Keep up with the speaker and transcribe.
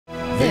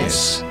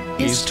This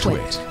is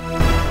TWiT.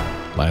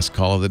 Last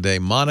call of the day,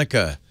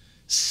 Monica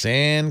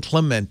San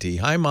Clemente.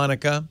 Hi,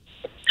 Monica.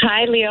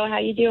 Hi, Leo. How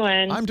you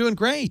doing? I'm doing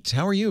great.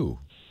 How are you?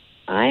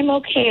 I'm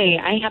okay.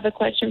 I have a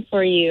question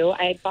for you.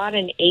 I bought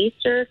an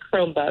Acer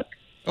Chromebook.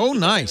 Oh,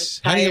 nice.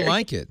 How do you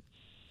like it?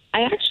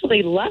 I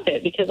actually love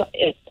it because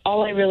it's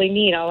all I really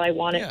need. All I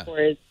want it for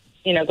is,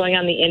 going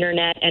on the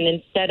internet. And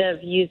instead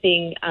of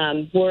using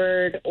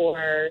Word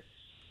or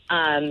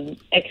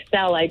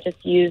Excel, I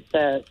just use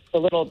the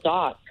little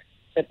doc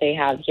that they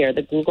have here,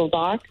 the Google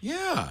Doc.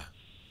 Yeah.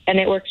 And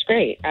it works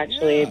great,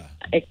 actually. Yeah.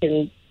 I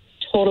can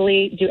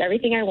totally do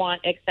everything I want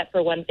except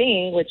for one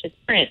thing, which is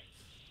print.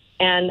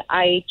 And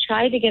I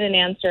tried to get an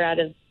answer out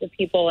of the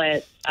people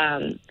at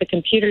the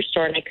computer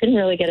store, and I couldn't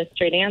really get a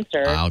straight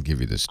answer. I'll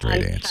give you the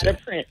straight answer. How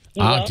to print.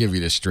 I'll give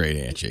you the straight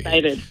answer.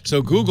 Excited.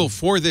 So Google,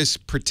 for this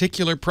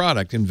particular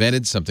product,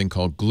 invented something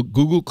called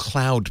Google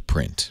Cloud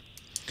Print.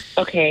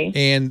 Okay.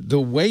 And the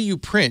way you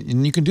print,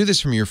 and you can do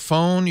this from your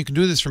phone, you can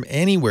do this from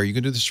anywhere, you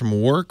can do this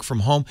from work, from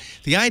home.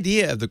 The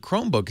idea of the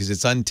Chromebook is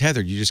it's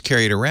untethered. You just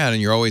carry it around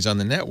and you're always on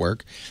the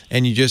network,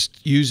 and you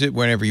just use it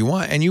whenever you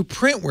want, and you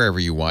print wherever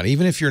you want,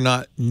 even if you're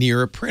not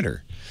near a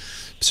printer.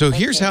 So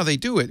here's how they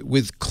do it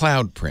with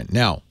Cloud Print.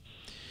 Now,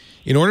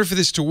 in order for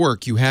this to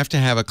work, you have to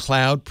have a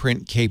Cloud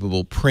Print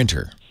capable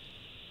printer.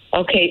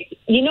 Okay.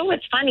 You know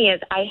what's funny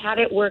is I had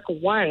it work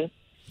once.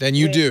 Then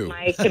you do.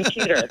 My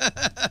computer.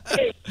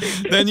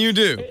 Then you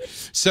do.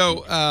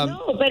 So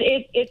no, but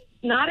it's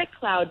not a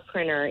cloud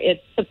printer.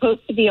 It's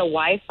supposed to be a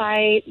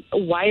Wi-Fi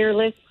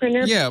wireless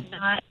printer. Yeah. But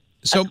not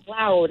a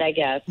cloud, I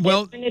guess.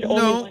 Well, printed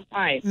only one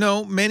time.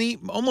 No,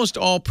 almost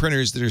all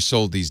printers that are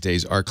sold these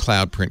days are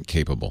Cloud Print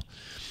capable.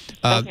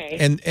 Okay.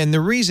 And the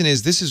reason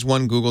is this is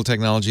one Google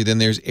technology. Then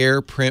there's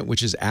AirPrint,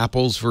 which is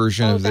Apple's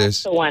version of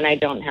this. That's the one I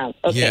don't have.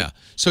 Okay. Yeah.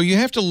 So you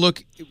have to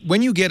look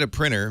when you get a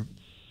printer.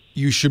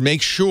 You should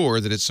make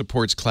sure that it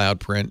supports Cloud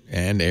Print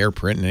and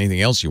AirPrint and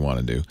anything else you want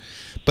to do.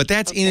 But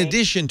that's in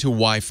addition to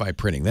Wi-Fi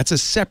printing. That's a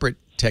separate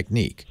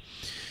technique.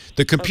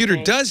 The computer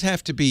does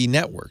have to be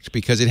networked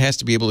because it has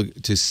to be able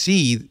to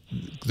see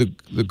the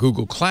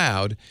Google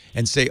Cloud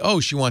and say, oh,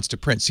 she wants to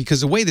print. See,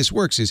 because the way this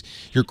works is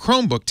your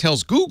Chromebook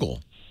tells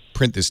Google,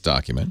 print this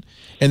document,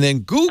 and then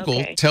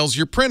Google tells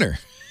your printer.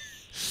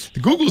 The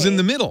Google's in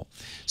the middle.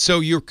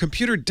 So your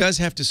computer does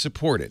have to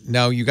support it.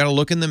 Now, you got to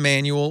look in the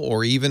manual,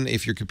 or even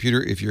if your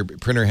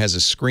printer has a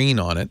screen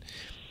on it,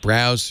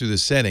 browse through the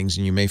settings,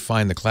 and you may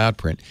find the Cloud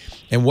Print.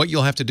 And what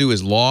you'll have to do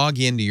is log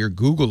into your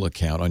Google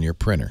account on your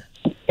printer.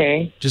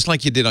 Okay. Just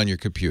like you did on your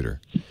computer.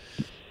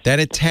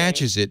 That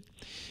attaches it.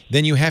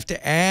 Then you have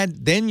to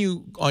add,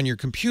 on your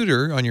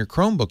computer, on your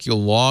Chromebook,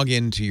 you'll log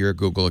into your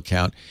Google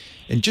account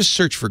and just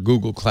search for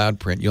Google Cloud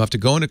Print. You'll have to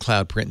go into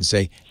Cloud Print and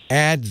say,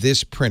 add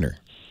this printer.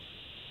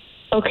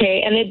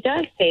 Okay, and it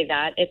does say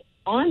that. It's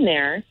on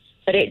there,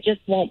 but it just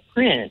won't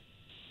print.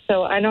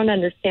 So I don't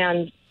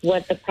understand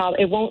what the problem.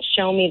 It won't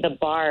show me the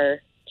bar.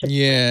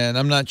 Yeah, and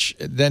I'm not.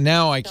 Then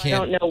now I can't. I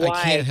don't know why.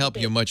 I can't help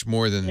you much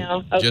more than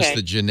just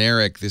the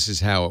generic. This is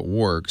how it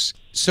works.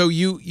 So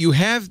you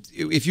have.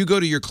 If you go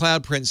to your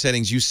Cloud Print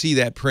settings, you see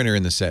that printer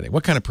in the setting.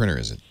 What kind of printer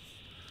is it?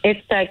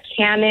 It's a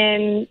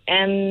Canon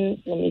Let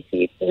me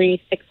see,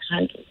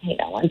 3600. Hang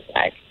on one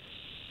sec.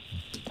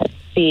 Let's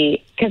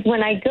see, because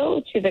when I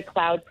go to the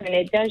Cloud Print,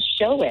 it does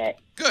show it.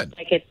 Good.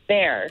 Like it's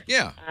there.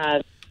 Yeah.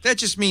 That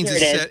just means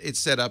it's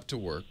set up to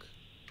work.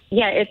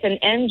 Yeah, it's an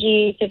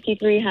MG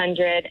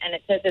 5300, and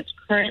it says it's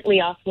currently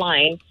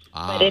offline,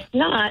 but it's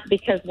not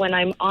because when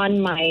I'm on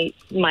my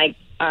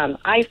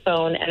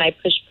iPhone and I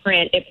push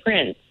print, it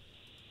prints.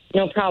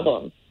 No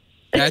problem.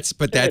 That's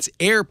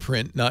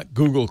AirPrint, not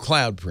Google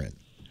Cloud Print.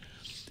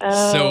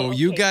 So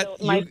you got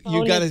to.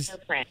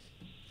 AirPrint.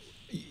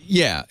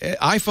 Yeah,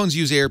 iPhones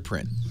use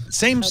AirPrint.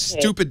 Same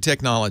stupid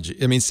technology.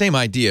 I mean, same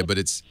idea, but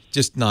it's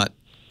just not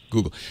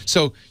Google.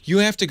 So you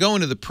have to go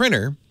into the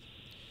printer.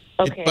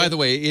 Okay. By the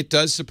way, it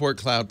does support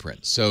Cloud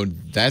Print, so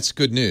that's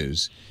good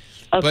news.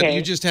 Okay. But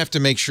you just have to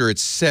make sure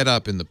it's set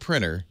up in the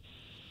printer.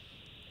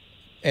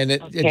 And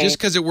just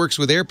because it works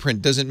with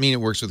AirPrint doesn't mean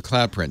it works with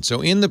Cloud Print.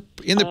 So in the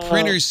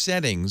printer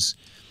settings,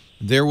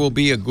 there will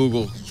be a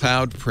Google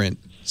Cloud Print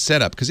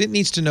setup because it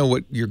needs to know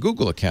what your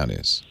Google account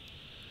is.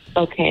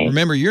 Okay.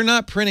 Remember, you're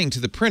not printing to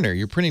the printer.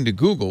 You're printing to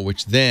Google,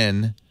 which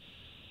then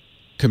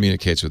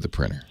communicates with the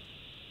printer.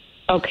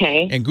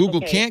 Okay. And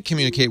Google can't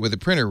communicate with the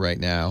printer right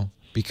now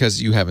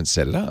because you haven't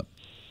set it up.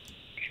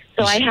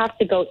 So I have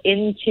to go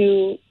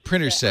into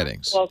printer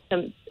settings.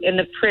 In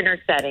the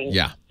printer settings.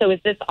 Yeah. So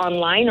is this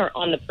online or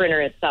on the printer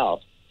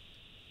itself?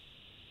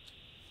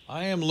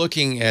 I am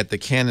looking at the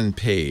Canon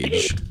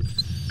page.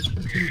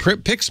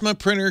 Pixma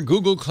printer,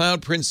 Google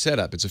Cloud Print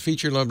setup. It's a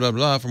feature, blah, blah,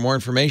 blah. For more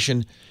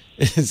information,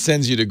 it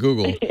sends you to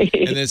Google. And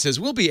then it says,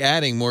 we'll be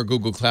adding more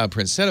Google Cloud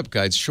Print setup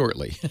guides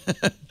shortly,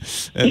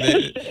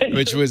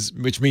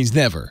 which means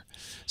never.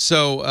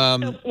 So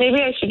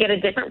maybe I should get a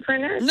different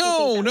printer?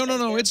 No.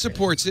 It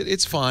supports it.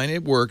 It's fine.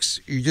 It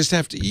works. You just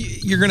have to.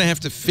 You're going to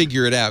have to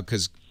figure it out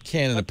because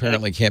Canon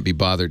apparently can't be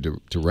bothered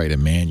to write a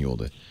manual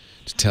to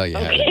tell you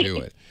how to do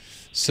it.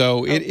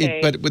 So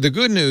but the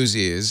good news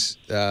is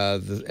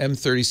the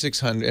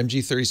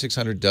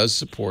MG3600 does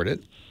support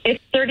it.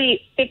 It's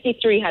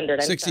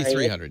 5300.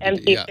 6300.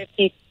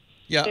 MG50.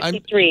 Yeah,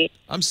 53.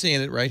 I'm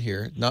seeing it right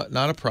here. Not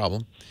a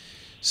problem.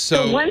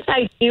 So once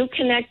I do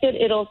connect it,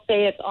 it'll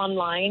say it's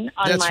online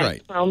on my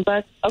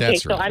Chromebook. Okay,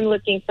 so I'm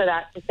looking for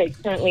that to say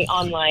currently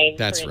online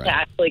to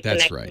actually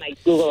connect to my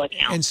Google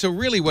account. And so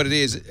really what it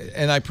is,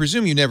 and I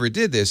presume you never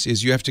did this,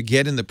 is you have to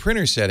get in the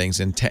printer settings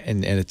and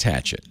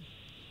attach it.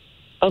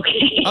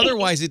 Okay.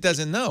 Otherwise, it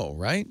doesn't know,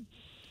 right?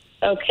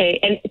 Okay,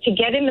 and to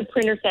get in the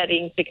printer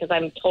settings, because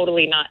I'm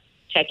totally not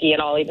techie at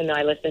all, even though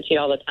I listen to you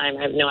all the time,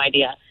 I have no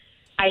idea.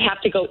 I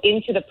have to go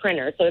into the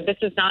printer. So this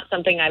is not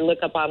something I look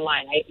up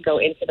online. I go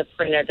into the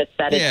printer to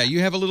set it up. Yeah, you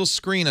have a little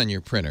screen on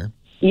your printer.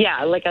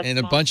 Yeah, like and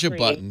a bunch of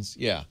buttons.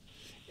 Yeah.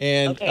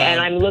 And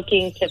and I'm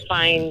looking to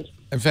find.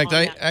 In fact,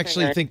 I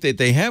actually think that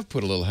they have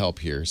put a little help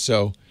here.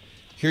 So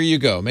here you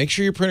go. Make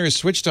sure your printer is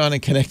switched on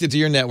and connected to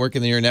your network,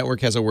 and then your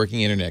network has a working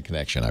internet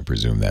connection. I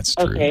presume that's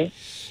true. Okay.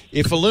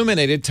 If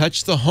illuminated,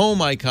 touch the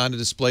home icon to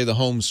display the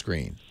home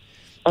screen.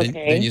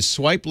 Then you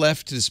swipe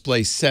left to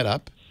display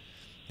setup.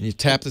 And you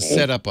tap the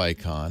setup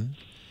icon.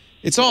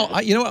 It's all,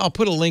 I'll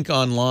put a link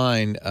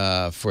online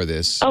for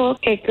this. Oh,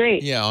 okay,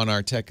 great. Yeah, on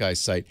our Tech Guys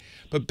site.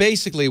 But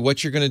basically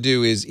what you're going to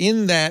do is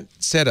in that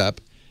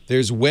setup,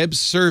 there's web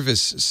service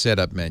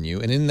setup menu.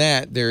 And in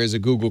that, there is a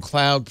Google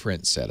Cloud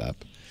Print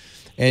setup.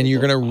 And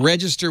you're going to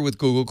register with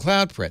Google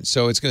Cloud Print.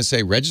 So it's going to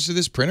say, register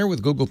this printer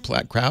with Google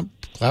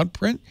Cloud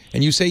Print.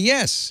 And you say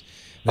yes.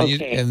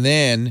 And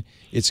then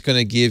it's going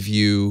to give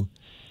you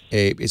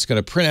it's going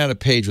to print out a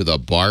page with a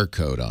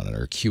barcode on it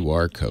or a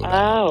QR code on it.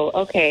 Oh,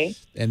 okay.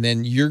 And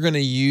then you're going to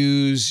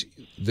use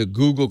the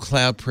Google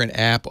Cloud Print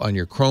app on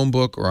your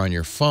Chromebook or on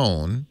your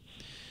phone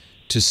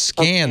to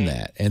scan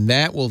that. And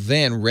that will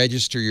then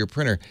register your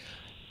printer.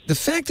 The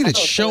fact that it's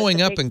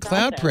showing up in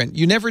Cloud Print,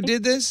 you never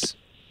did this?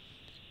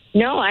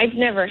 No, I've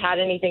never had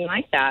anything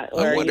like that.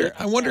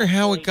 I wonder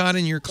how it got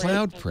in your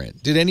Cloud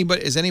Print.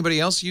 Is anybody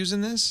else using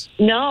this?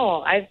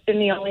 No, I've been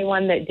the only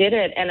one that did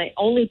it, and I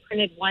only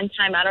printed one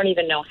time. I don't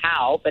even know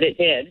how, but it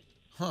did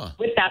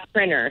with that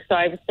printer. So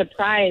I was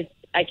surprised.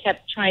 I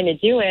kept trying to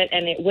do it,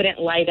 and it wouldn't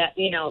light up.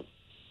 You know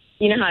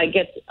how it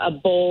gets a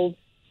bold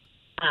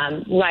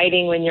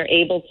lighting when you're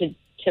able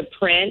to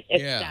print.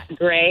 It's that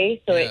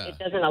gray, so it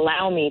doesn't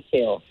allow me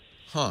to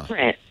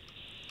print.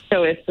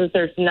 So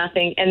there's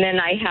nothing. And then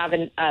I have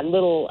a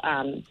little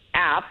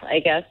app, I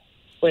guess,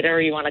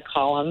 whatever you want to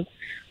call them,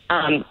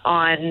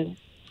 on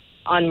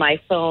my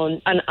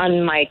phone,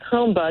 on my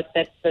Chromebook,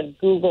 that's the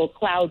Google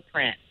Cloud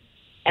Print.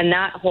 And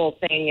that whole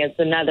thing is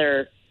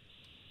another,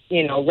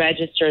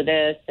 register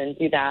this and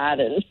do that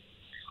and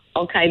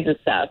all kinds of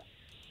stuff.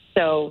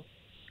 So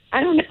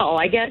I don't know.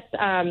 I guess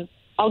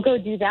I'll go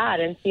do that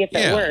and see if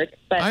it works.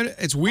 But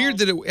it's weird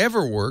that it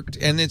ever worked,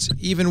 and it's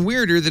even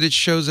weirder that it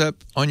shows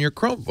up on your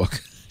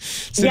Chromebook.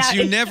 Since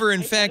you never,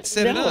 in fact,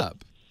 set it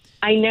up.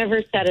 I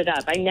never set it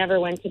up. I never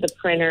went to the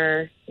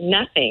printer,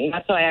 nothing.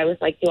 That's why I was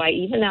like, do I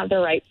even have the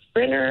right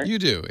printer? You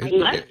do. I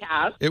must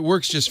have. It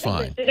works just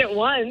fine. I did it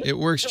once. It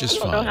works just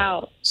fine. I don't know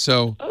how.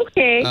 So,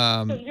 okay.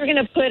 So you're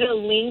going to put a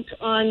link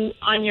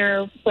on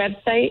your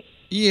website?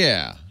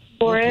 Yeah.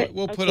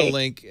 We'll put a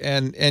link.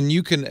 And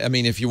you can,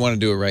 if you want to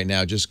do it right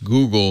now, just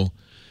Google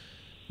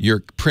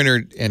your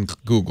printer and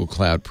Google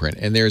Cloud Print,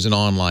 and there's an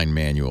online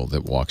manual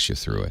that walks you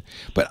through it.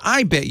 But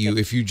I bet you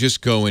if you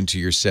just go into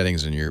your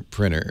settings on your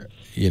printer,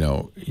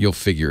 you'll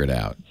figure it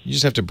out. You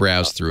just have to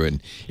browse through it.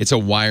 And it's a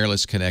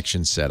wireless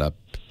connection setup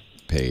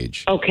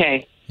page.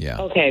 Okay. Yeah.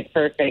 Okay,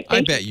 perfect.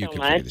 I bet you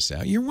can figure this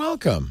out. You're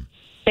welcome.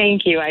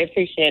 Thank you. I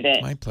appreciate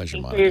it. My pleasure,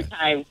 Thanks Monica. for your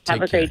time.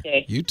 Have a great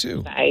day. You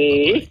too. Bye.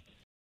 Bye-bye.